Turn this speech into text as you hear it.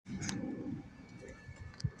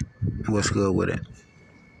What's good with it?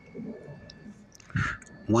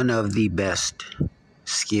 One of the best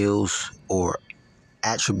skills or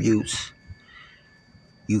attributes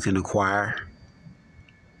you can acquire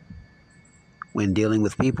when dealing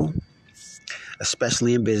with people,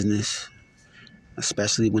 especially in business,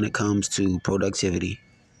 especially when it comes to productivity,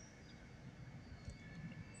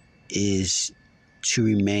 is to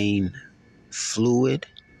remain fluid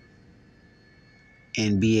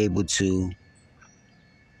and be able to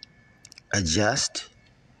adjust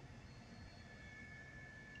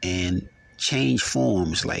and change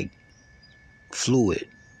forms like fluid,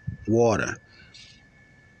 water,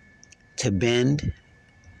 to bend,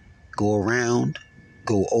 go around,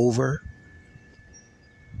 go over,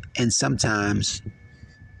 and sometimes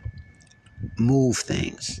move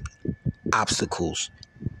things, obstacles,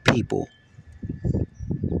 people.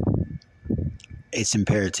 It's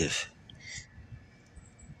imperative.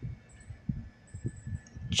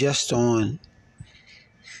 Just on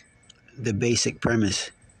the basic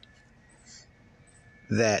premise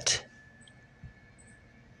that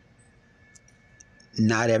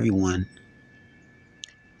not everyone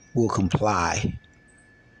will comply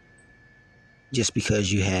just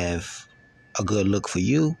because you have a good look for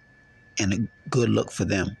you and a good look for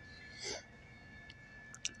them.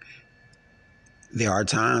 There are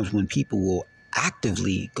times when people will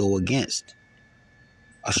actively go against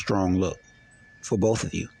a strong look for both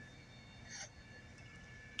of you.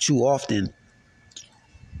 Too often,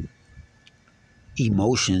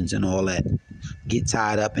 emotions and all that get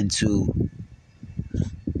tied up into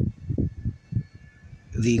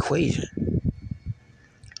the equation,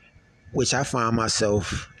 which I find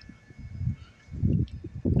myself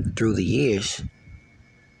through the years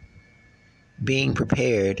being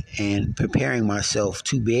prepared and preparing myself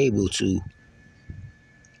to be able to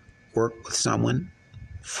work with someone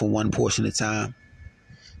for one portion of time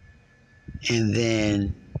and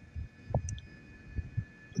then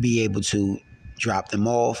be able to drop them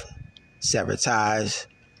off, sever ties,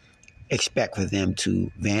 expect for them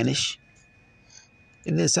to vanish.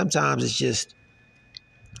 And then sometimes it's just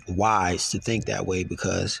wise to think that way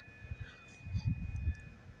because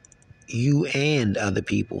you and other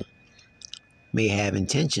people may have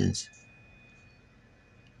intentions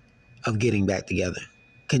of getting back together,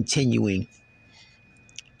 continuing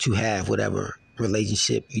to have whatever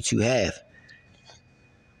relationship you two have.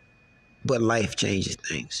 But life changes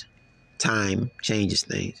things. Time changes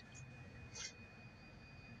things.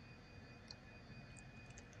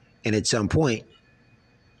 And at some point,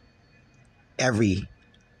 every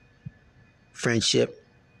friendship,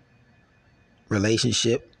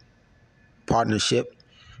 relationship, partnership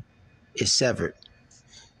is severed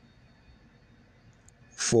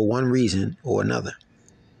for one reason or another.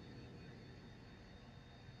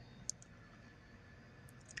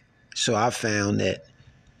 So I found that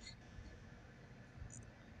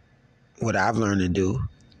what I've learned to do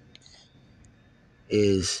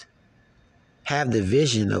is have the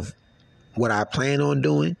vision of what I plan on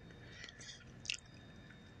doing.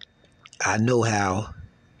 I know how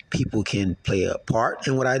people can play a part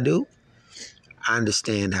in what I do. I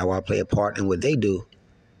understand how I play a part in what they do.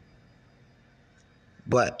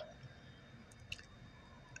 But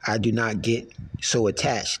I do not get so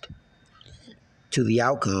attached to the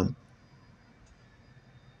outcome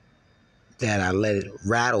that I let it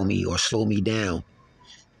rattle me or slow me down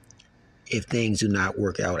if things do not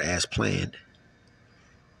work out as planned.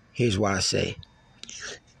 Here's why I say,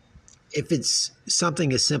 if it's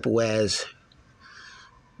something as simple as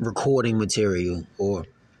recording material or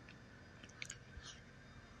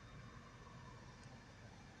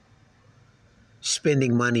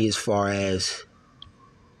spending money as far as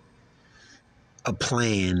a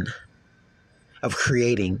plan of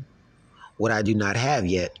creating what I do not have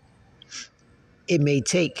yet, it may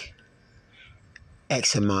take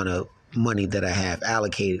X amount of money that I have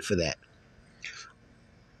allocated for that.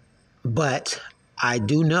 But I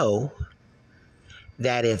do know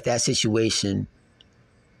that if that situation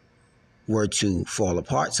were to fall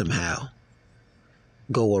apart somehow,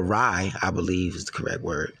 go awry, I believe is the correct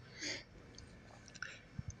word,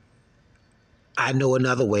 I know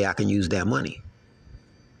another way I can use that money.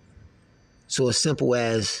 So as simple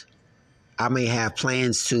as I may have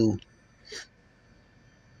plans to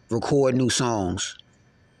record new songs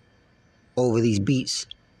over these beats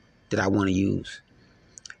that I want to use.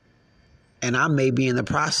 And I may be in the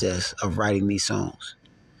process of writing these songs.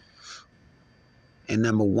 And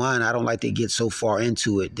number one, I don't like to get so far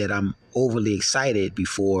into it that I'm overly excited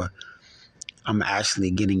before I'm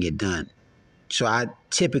actually getting it done. So I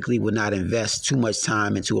typically would not invest too much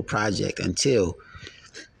time into a project until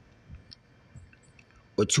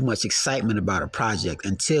or too much excitement about a project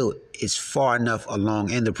until it's far enough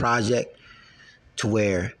along in the project to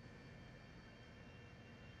where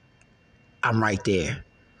I'm right there.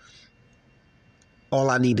 All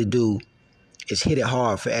I need to do is hit it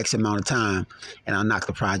hard for X amount of time and I'll knock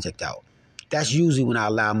the project out. That's usually when I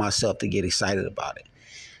allow myself to get excited about it.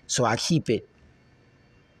 So I keep it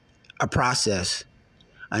a process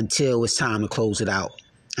until it's time to close it out.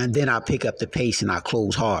 And then I pick up the pace and I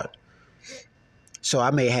close hard. So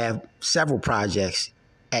I may have several projects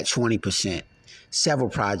at 20%, several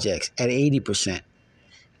projects at 80%.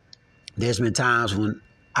 There's been times when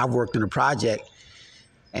I've worked on a project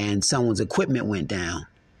and someone's equipment went down,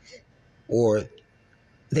 or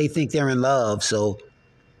they think they're in love, so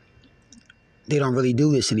they don't really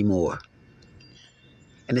do this anymore.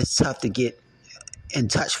 And it's tough to get in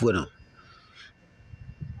touch with them.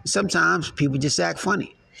 Sometimes people just act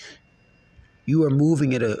funny. You are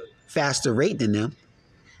moving at a faster rate than them.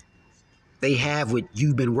 They have what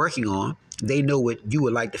you've been working on. They know what you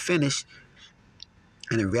would like to finish.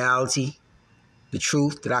 And in reality, the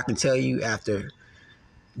truth that I can tell you after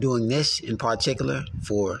doing this in particular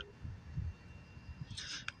for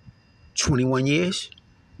 21 years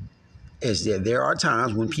is that there are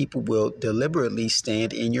times when people will deliberately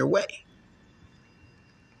stand in your way.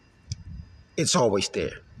 It's always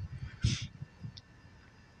there.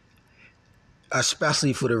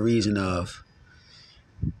 Especially for the reason of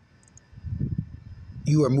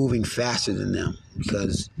you are moving faster than them.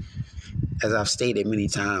 Because, as I've stated many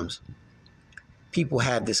times, people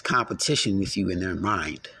have this competition with you in their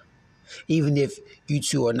mind. Even if you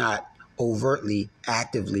two are not overtly,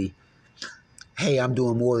 actively, hey, I'm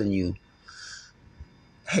doing more than you.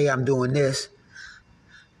 Hey, I'm doing this.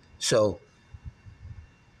 So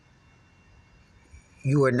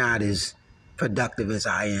you are not as productive as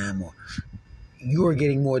I am, or you are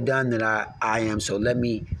getting more done than I am. So let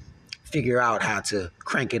me figure out how to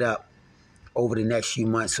crank it up over the next few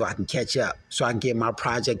months so I can catch up, so I can get my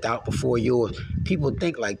project out before yours. People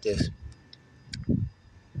think like this,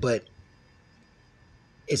 but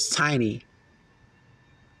it's tiny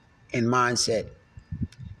in mindset.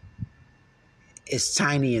 It's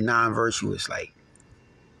tiny and non-virtuous. Like,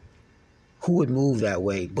 who would move that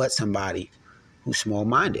way but somebody who's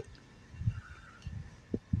small-minded?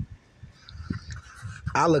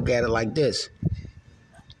 I look at it like this.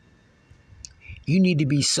 You need to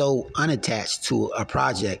be so unattached to a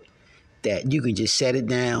project that you can just set it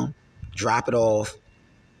down, drop it off,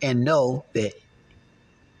 and know that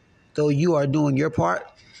though you are doing your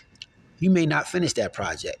part, you may not finish that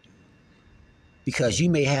project because you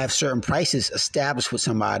may have certain prices established with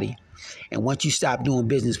somebody. And once you stop doing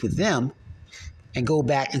business with them and go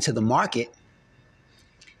back into the market,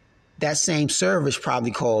 that same service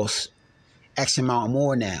probably costs X amount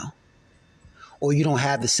more now. Or you don't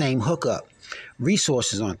have the same hookup.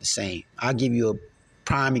 Resources aren't the same. I'll give you a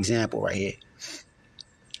prime example right here.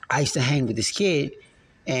 I used to hang with this kid,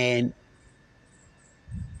 and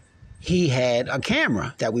he had a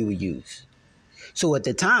camera that we would use. So at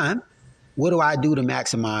the time, what do I do to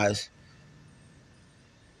maximize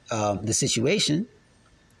the situation?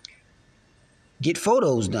 Get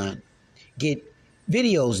photos done. Get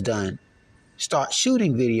videos done. Start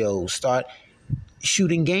shooting videos. Start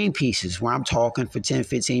shooting game pieces where I'm talking for 10,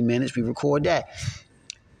 15 minutes. We record that.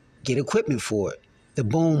 Get equipment for it. The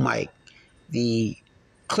boom mic, the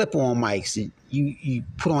clip-on mics that you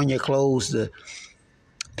put on your clothes to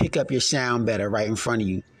pick up your sound better right in front of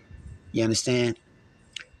you. You understand?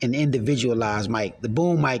 An individualized mic. The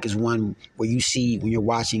boom mic is one where you see when you're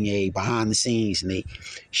watching a behind the scenes and they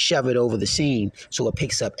shove it over the scene so it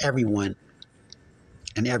picks up everyone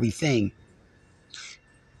and everything.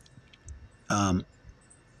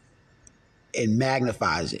 It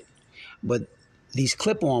magnifies it. But these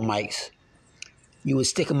clip-on mics, you would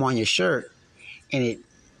stick them on your shirt and it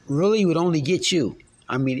really would only get you.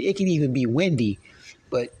 I mean, it can even be windy,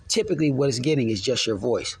 but typically what it's getting is just your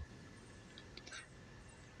voice.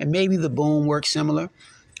 And maybe the boom works similar,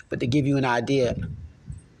 but to give you an idea,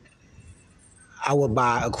 I would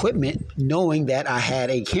buy equipment knowing that I had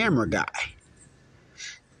a camera guy,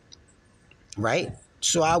 right?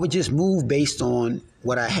 So I would just move based on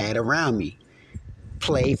what I had around me.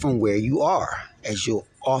 Play from where you are, as you'll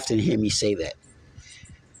often hear me say that.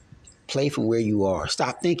 Play from where you are.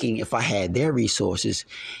 Stop thinking if I had their resources.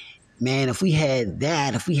 Man, if we had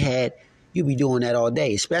that, you'll be doing that all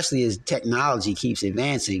day, especially as technology keeps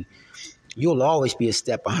advancing. You'll always be a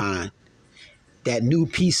step behind. That new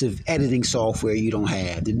piece of editing software you don't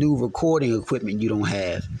have, the new recording equipment you don't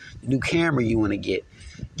have, the new camera you want to get.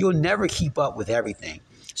 You'll never keep up with everything.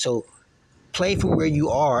 So Play from where you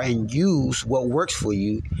are and use what works for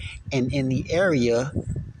you. And in the area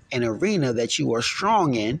and arena that you are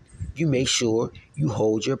strong in, you make sure you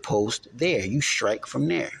hold your post there. You strike from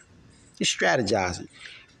there. You're strategizing,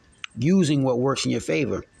 using what works in your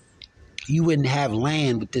favor. You wouldn't have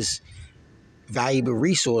land with this valuable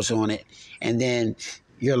resource on it, and then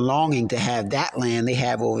you're longing to have that land they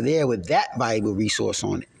have over there with that valuable resource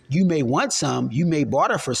on it. You may want some, you may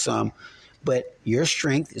barter for some, but your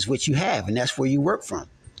strength is what you have, and that's where you work from.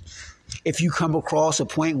 If you come across a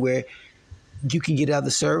point where you can get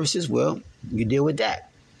other services, well, you deal with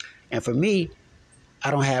that. And for me,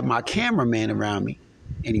 I don't have my cameraman around me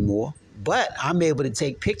anymore, but I'm able to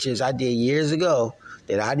take pictures I did years ago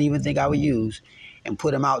that I didn't even think I would use and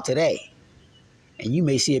put them out today. And you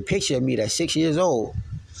may see a picture of me that's 6 years old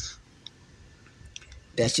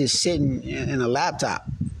that's just sitting in a laptop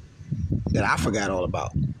that I forgot all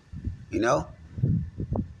about, you know?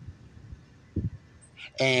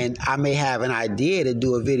 And I may have an idea to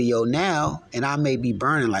do a video now, and I may be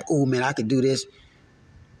burning like, oh, man, I could do this,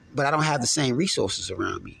 but I don't have the same resources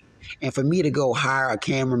around me. And for me to go hire a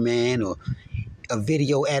cameraman or a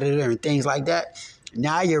video editor and things like that,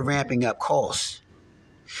 now you're ramping up costs.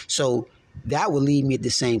 So that will leave me at the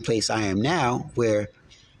same place I am now, where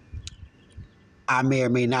I may or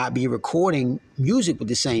may not be recording music with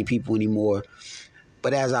the same people anymore.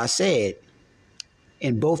 But as I said,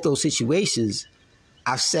 in both those situations,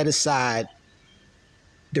 I've set aside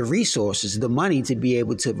the resources, the money to be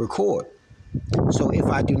able to record. So if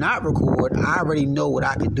I do not record, I already know what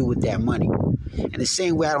I can do with that money. And the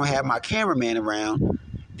same way I don't have my cameraman around,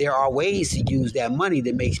 there are ways to use that money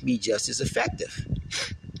that makes me just as effective.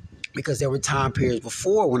 Because there were time periods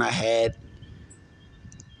before when I had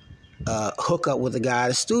hook up with a guy at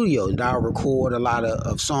the studio that I would record a lot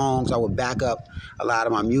of songs. I would back up a lot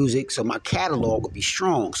of my music, so my catalog would be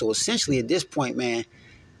strong. So essentially at this point, man,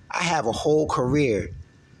 I have a whole career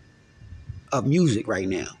of music right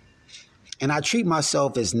now. And I treat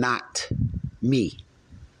myself as not me.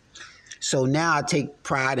 So now I take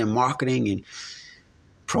pride in marketing and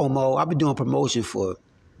promo. I've been doing promotion for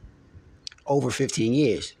over 15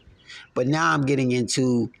 years. But now I'm getting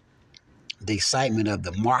into the excitement of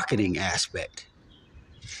the marketing aspect.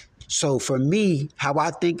 So for me, how I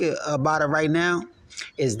think about it right now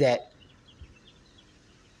is that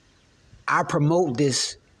I promote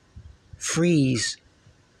this Freeze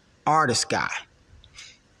artist guy.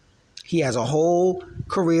 He has a whole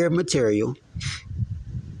career of material,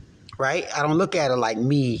 right? I don't look at it like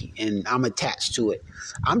me and I'm attached to it.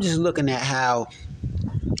 I'm just looking at how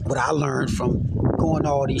what I learned from going to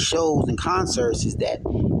all these shows and concerts is that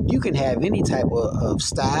you can have any type of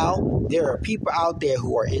style. There are people out there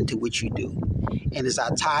who are into what you do. And it's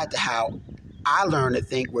tied to how I learned to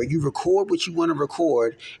think, where you record what you want to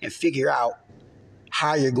record and figure out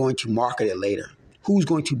how you're going to market it later. Who's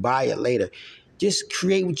going to buy it later? Just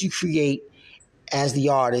create what you create as the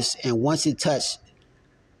artist, and once it touches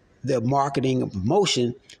the marketing and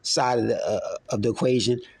promotion side of the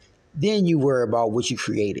equation, then you worry about what you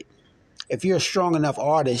created. If you're a strong enough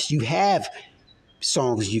artist, you have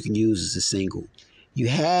songs you can use as a single. You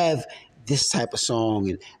have this type of song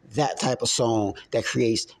and that type of song that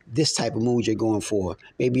creates this type of mood you're going for.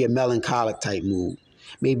 Maybe a melancholic type mood,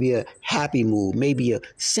 maybe a happy mood, maybe a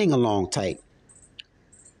sing-along type.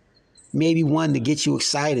 Maybe one that gets you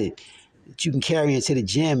excited, that you can carry into the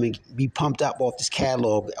gym and be pumped up off this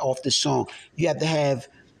catalog, off this song. You have to have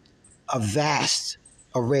a vast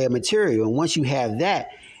array of material. And once you have that,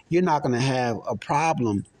 you're not going to have a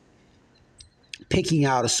problem picking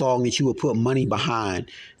out a song that you would put money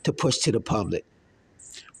behind to push to the public.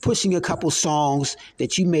 Pushing a couple songs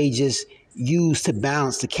that you may just use to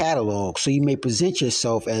balance the catalog. So you may present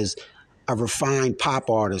yourself as a refined pop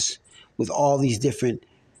artist with all these different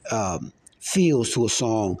feels to a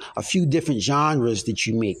song, a few different genres that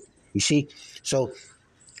you make. You see? So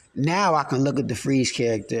now I can look at the Freeze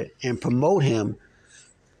character and promote him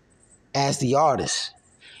as the artist.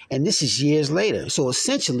 And this is years later. So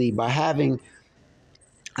essentially, by having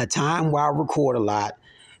a time where I record a lot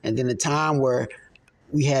and then a time where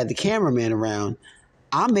we had the cameraman around,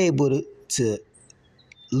 I'm able to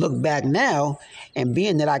look back now, and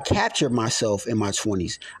being that I captured myself in my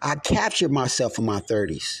 20s, I captured myself in my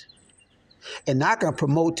 30s. And I can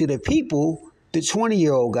promote to the people the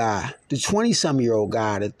 20-year-old guy, the 20-some-year-old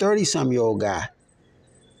guy, the 30-some-year-old guy.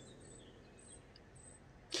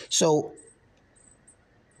 So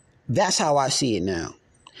that's how I see it now.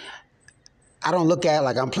 I don't look at it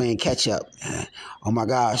like I'm playing catch up. Oh my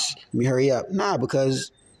gosh, let me hurry up. Nah,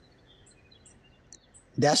 because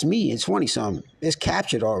that's me at 20-something. It's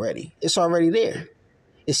captured already. It's already there.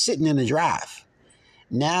 It's sitting in the drive.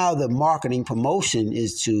 Now the marketing promotion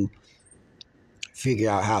is to figure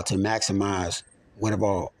out how to maximize what I've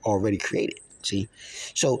already created. See?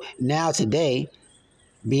 So now today,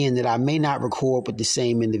 being that I may not record with the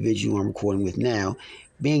same individual I'm recording with now,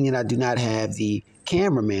 being that I do not have the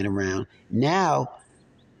cameraman around, now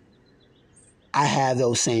I have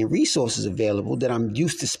those same resources available that I'm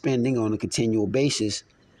used to spending on a continual basis.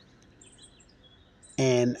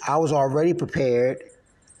 And I was already prepared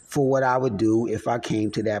for what I would do if I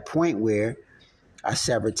came to that point where I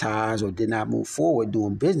severed ties or did not move forward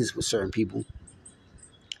doing business with certain people,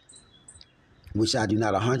 which I do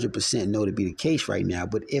not 100% know to be the case right now.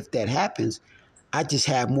 But if that happens, I just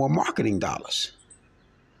have more marketing dollars.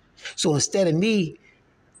 So instead of me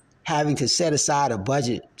having to set aside a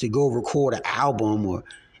budget to go record an album or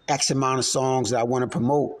X amount of songs that I want to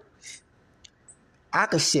promote, I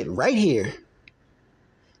could sit right here,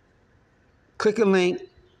 click a link,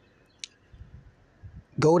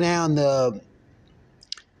 go down the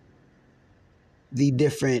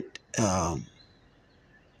different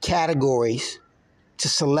categories to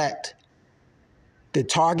select the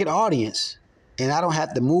target audience, and I don't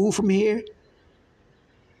have to move from here,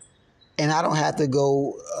 and I don't have to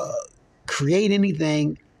go create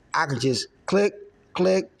anything. I can just click.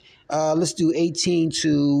 Let's do 18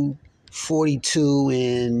 to 42,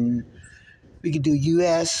 and we can do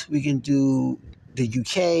US, we can do the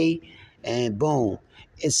UK, and boom.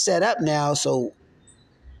 It's set up now, so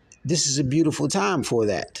this is a beautiful time for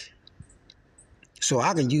that. So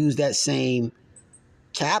I can use that same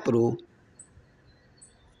capital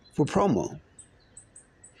for promo,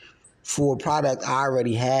 for a product I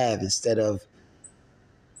already have, instead of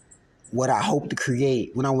what I hope to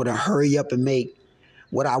create, when I want to hurry up and make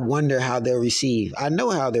what I wonder how they'll receive. I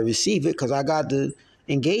know how they'll receive it because I got the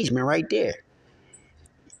engagement right there.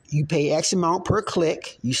 You pay X amount per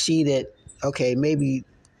click. You see that, okay, maybe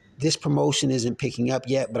this promotion isn't picking up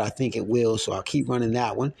yet, but I think it will, so I'll keep running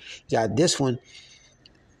that one. Yeah, this one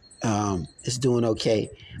is doing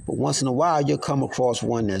okay. But once in a while, you'll come across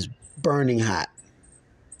one that's burning hot.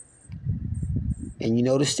 And you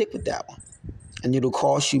know to stick with that one. And it'll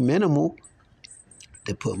cost you minimal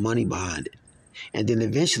to put money behind it. And then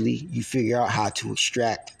eventually you figure out how to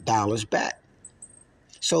extract dollars back.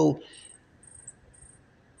 So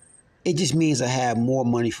it just means I have more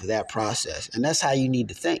money for that process. And that's how you need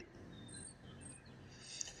to think.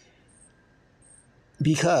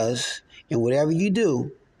 Because in whatever you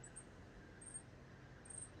do,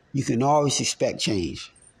 you can always expect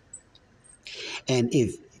change. And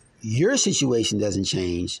if your situation doesn't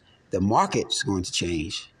change, the market's going to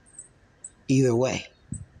change either way.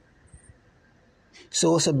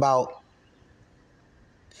 So it's about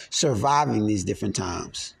surviving these different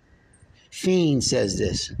times. Fiend says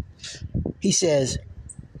this. He says,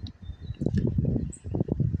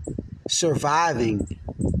 surviving,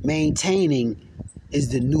 maintaining is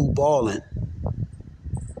the new balling.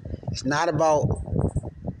 It's not about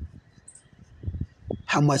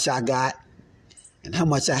how much I got and how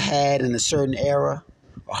much I had in a certain era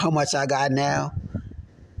or how much I got now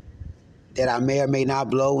that I may or may not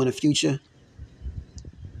blow in the future.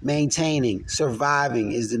 Maintaining,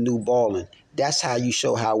 surviving is the new balling. That's how you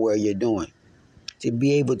show how well you're doing. To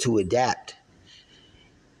be able to adapt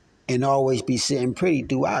and always be sitting pretty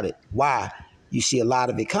throughout it. Why? You see a lot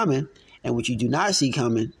of it coming, and what you do not see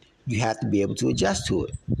coming, you have to be able to adjust to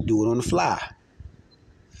it. Do it on the fly.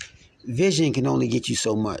 Vision can only get you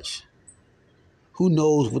so much. Who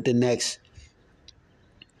knows what the next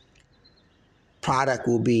product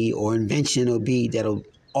will be or invention will be that'll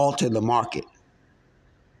alter the market.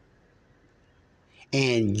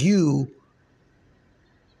 And you,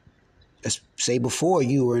 let's say before,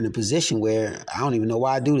 you were in a position where I don't even know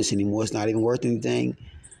why I do this anymore. It's not even worth anything.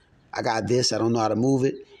 I got this. I don't know how to move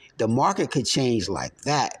it. The market could change like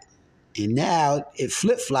that. And now it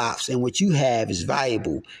flip-flops, and what you have is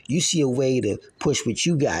valuable. You see a way to push what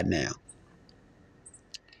you got now.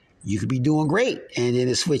 You could be doing great, and then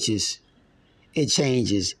it switches. It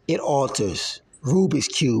changes. It alters. Rubik's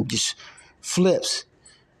Cube just flips.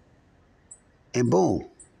 And boom.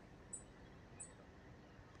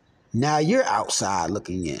 Now you're outside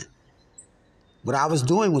looking in. What I was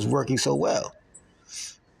doing was working so well.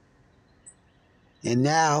 And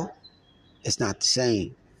now it's not the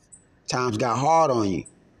same. Times got hard on you.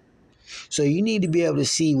 So you need to be able to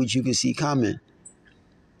see what you can see coming.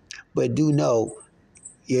 But do know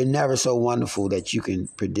you're never so wonderful that you can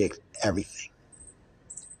predict everything.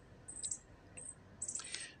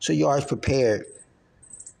 So you're always prepared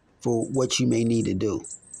for what you may need to do.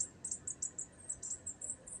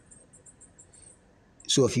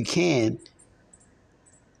 So if you can,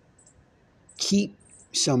 keep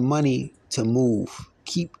some money to move.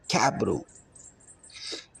 Keep capital.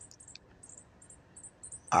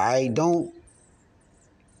 All right, don't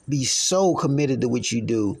be so committed to what you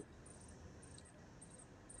do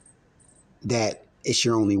that it's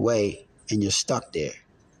your only way and you're stuck there.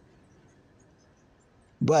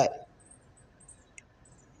 But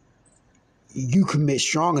you commit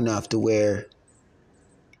strong enough to where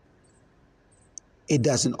it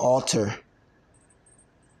doesn't alter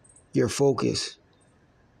your focus,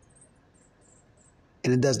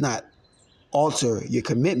 and it does not alter your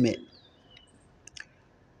commitment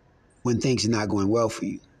when things are not going well for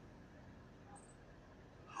you.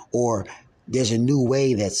 Or there's a new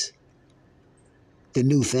way that's the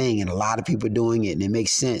new thing and a lot of people are doing it and it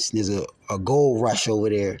makes sense and there's a gold rush over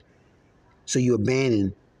there. So you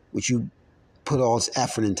abandon what you put all this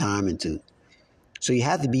effort and time into. So you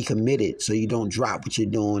have to be committed so you don't drop what you're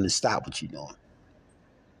doing and stop what you're doing.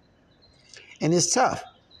 And it's tough.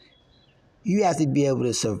 You have to be able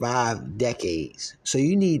to survive decades. So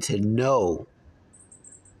you need to know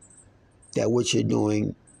that what you're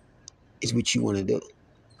doing is what you want to do.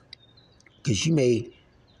 Because you may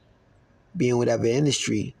be in whatever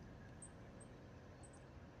industry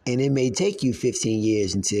and it may take you 15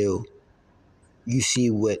 years until you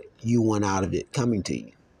see what you want out of it coming to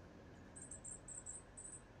you.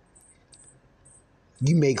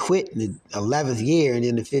 You may quit in the 11th year and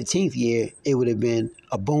in the 15th year, it would have been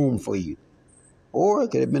a boom for you. Or it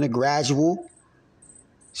could have been a gradual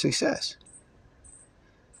success.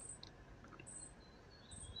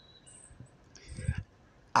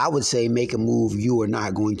 I would say make a move you are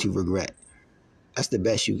not going to regret. That's the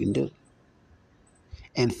best you can do.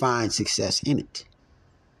 And find success in it.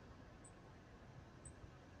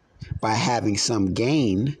 By having some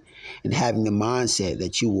gain and having the mindset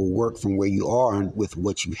that you will work from where you are with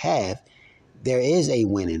what you have, there is a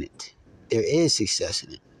win in it. There is success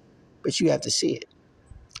in it. But you have to see it.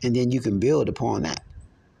 And then you can build upon that.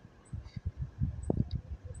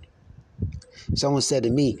 Someone said to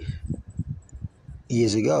me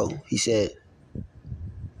years ago, he said,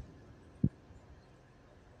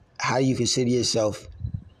 how do you consider yourself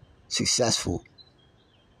successful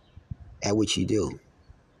at what you do?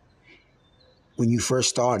 When you first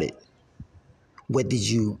started, what did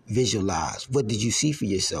you visualize? What did you see for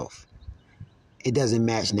yourself? It doesn't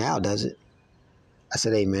match now, does it? I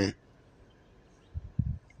said, hey, man,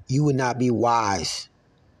 you would not be wise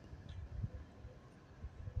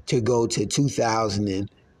to go to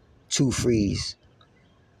 2002 Freeze,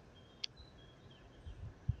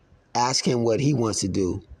 ask him what he wants to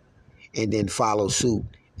do, and then follow suit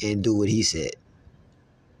and do what he said.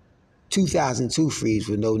 2002 Freeze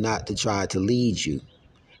would know not to try to lead you.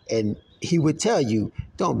 And he would tell you,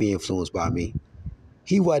 don't be influenced by me.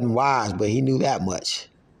 He wasn't wise, but he knew that much.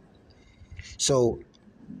 So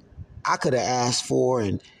I could have asked for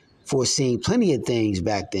and foreseen plenty of things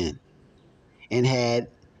back then and had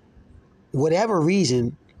whatever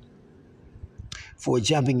reason for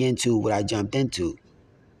jumping into what I jumped into.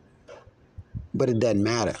 But it doesn't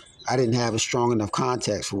matter. I didn't have a strong enough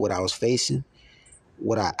context for what I was facing,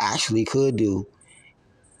 what I actually could do,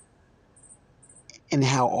 and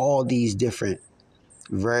how all these different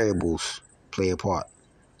variables play a part.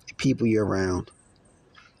 The people you're around,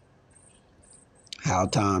 how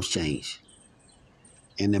times change,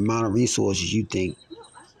 and the amount of resources you think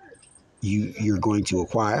you're going to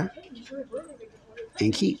acquire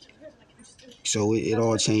and keep. So it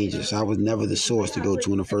all changes. I was never the source to go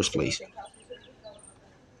to in the first place.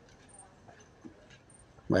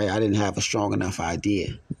 Right? I didn't have a strong enough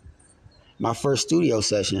idea. My first studio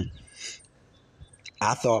session,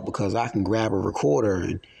 I thought because I can grab a recorder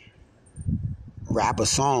and rap a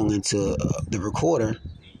song into the recorder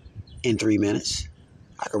in 3 minutes.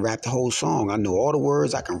 I could rap the whole song. I know all the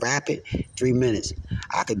words. I can rap it 3 minutes.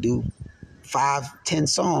 I could do 5-10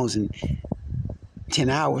 songs in 10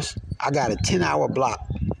 hours. I got a 10-hour block,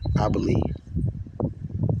 I believe.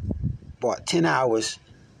 Bought 10 hours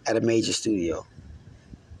at a major studio,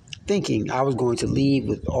 thinking I was going to leave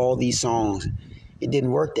with all these songs. It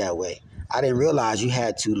didn't work that way. I didn't realize you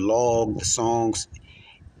had to log the songs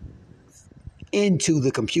into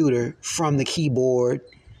the computer from the keyboard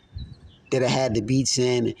that I had the beats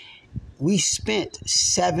in. We spent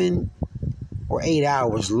 7 or 8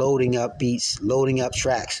 hours loading up beats, loading up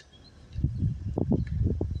tracks.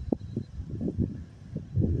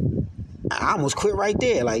 I almost quit right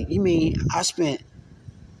there. Like, you mean I spent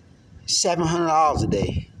 $700 a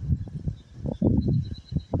day?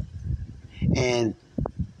 And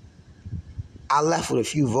I left with a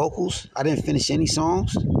few vocals. I didn't finish any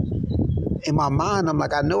songs. In my mind, I'm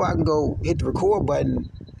like, I know I can go hit the record button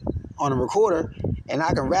on a recorder, and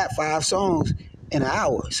I can rap 5 songs in an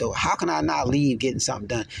hour. So how can I not leave getting something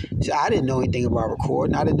done? So I didn't know anything about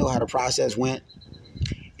recording. I didn't know how the process went.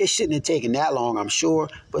 It shouldn't have taken that long, I'm sure,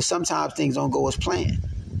 but sometimes things don't go as planned.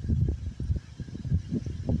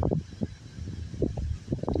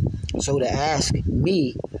 So to ask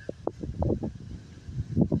me,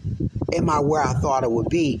 am I where I thought it would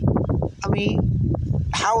be? I mean,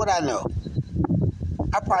 how would I know?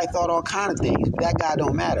 I probably thought all kinds of things, but that guy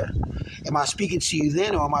don't matter. Am I speaking to you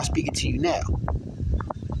then, or am I speaking to you now?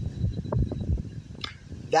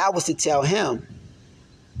 That was to tell him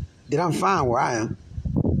that I'm fine where I am.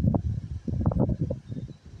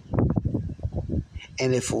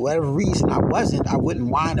 And if for whatever reason I wasn't, I wouldn't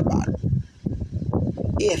whine about it.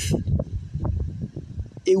 If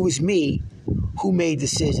it was me who made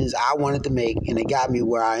decisions I wanted to make and it got me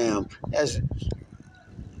where I am,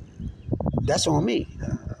 that's on me.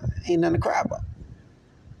 Ain't nothing to cry about.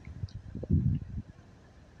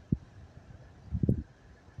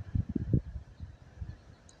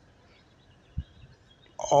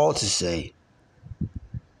 All to say,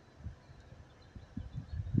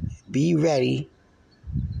 be ready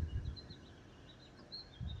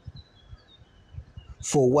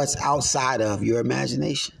for what's outside of your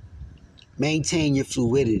imagination. Maintain your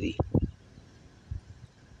fluidity.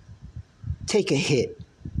 Take a hit.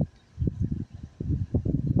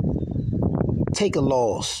 Take a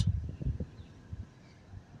loss.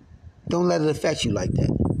 Don't let it affect you like that.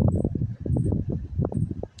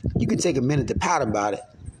 You can take a minute to pout about it,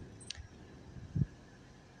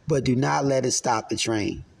 but do not let it stop the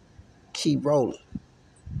train. Keep rolling.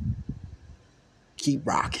 Keep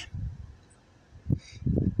rocking.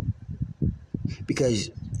 Because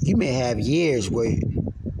you may have years where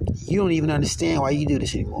you don't even understand why you do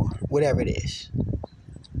this anymore, whatever it is.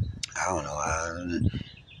 I don't know.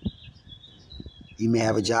 You may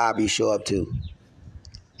have a job you show up to,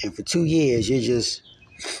 and for 2 years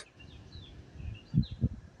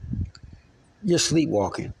you're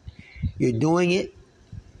sleepwalking. You're doing it,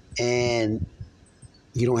 and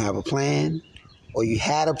you don't have a plan, or you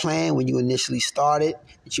had a plan when you initially started,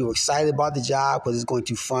 that you were excited about the job because it's going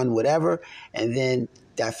to fund whatever, and then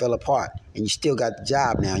that fell apart, and you still got the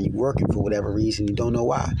job now, and you're working for whatever reason, you don't know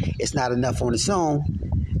why. It's not enough on its own,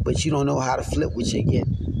 but you don't know how to flip what you get,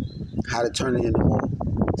 how to turn it into more.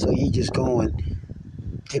 So you're just going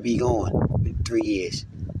to be going in 3 years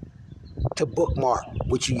to bookmark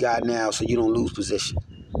what you got now so you don't lose position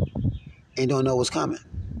and don't know what's coming.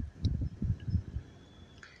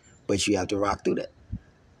 But you have to rock through that.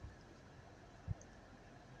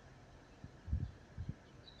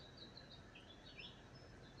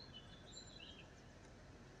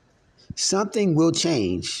 Something will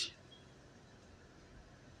change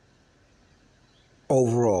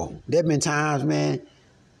overall. There have been times, man,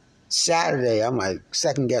 Saturday, I'm like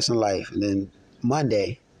second guessing life. And then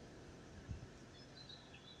Monday,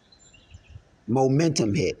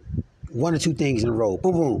 momentum hit. 1 or 2 things in a row.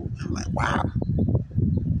 Boom, boom. I'm like, wow.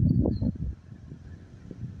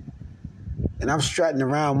 And I'm strutting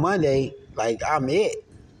around Monday like I'm it.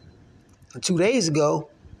 2 days ago,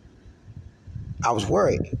 I was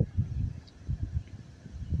worried.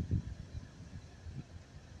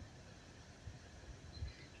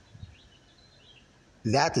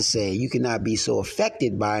 That to say, you cannot be so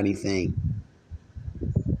affected by anything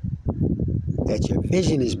that your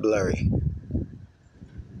vision is blurry.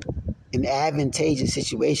 An advantageous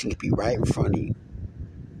situation could be right in front of you.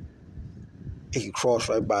 It could cross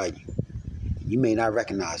right by you. You may not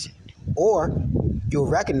recognize it. Or you'll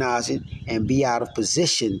recognize it and be out of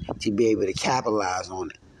position to be able to capitalize on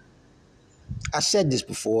it. I said this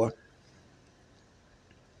before,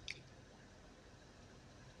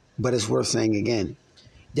 but it's worth saying again.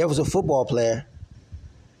 There was a football player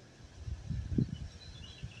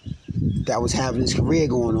that was having his career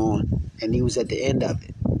going on, and he was at the end of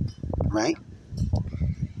it, right?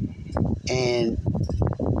 And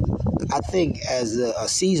I think as a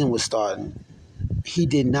season was starting, he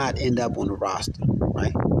did not end up on the roster,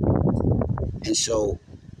 right? And so,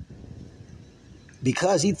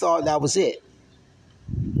 because he thought that was it,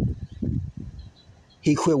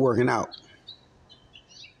 he quit working out.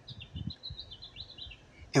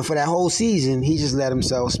 And for that whole season, he just let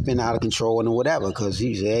himself spin out of control and whatever, because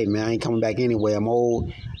he said, hey, man, I ain't coming back anyway. I'm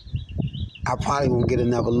old. I probably won't get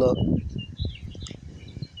another look.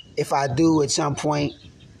 If I do at some point,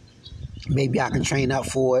 maybe I can train up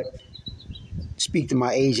for it, speak to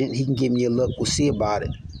my agent. He can give me a look. We'll see about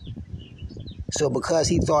it. So because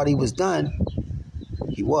he thought he was done,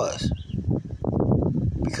 he was.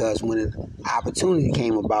 Because when an opportunity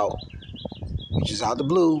came about, which is out the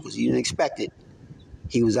blue, because he didn't expect it,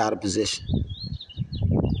 he was out of position.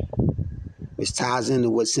 Which ties into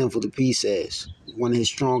what Sinful to Peace says. One of his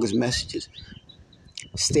strongest messages.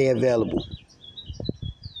 Stay available.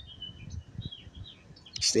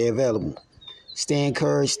 Stay available. Stay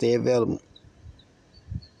encouraged, stay available.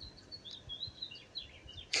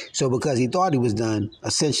 So because he thought he was done,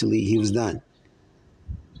 essentially he was done.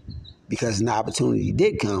 Because an opportunity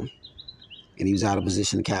did come, and he was out of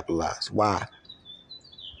position to capitalize. Why?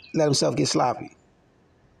 Let himself get sloppy.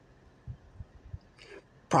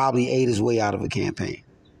 Probably ate his way out of a campaign.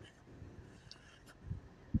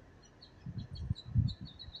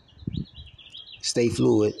 Stay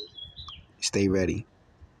fluid, stay ready,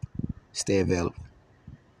 stay available.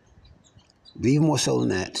 But even more so than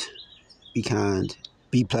that, be kind,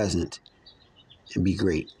 be pleasant, and be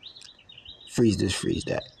great. Freeze this, freeze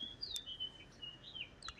that.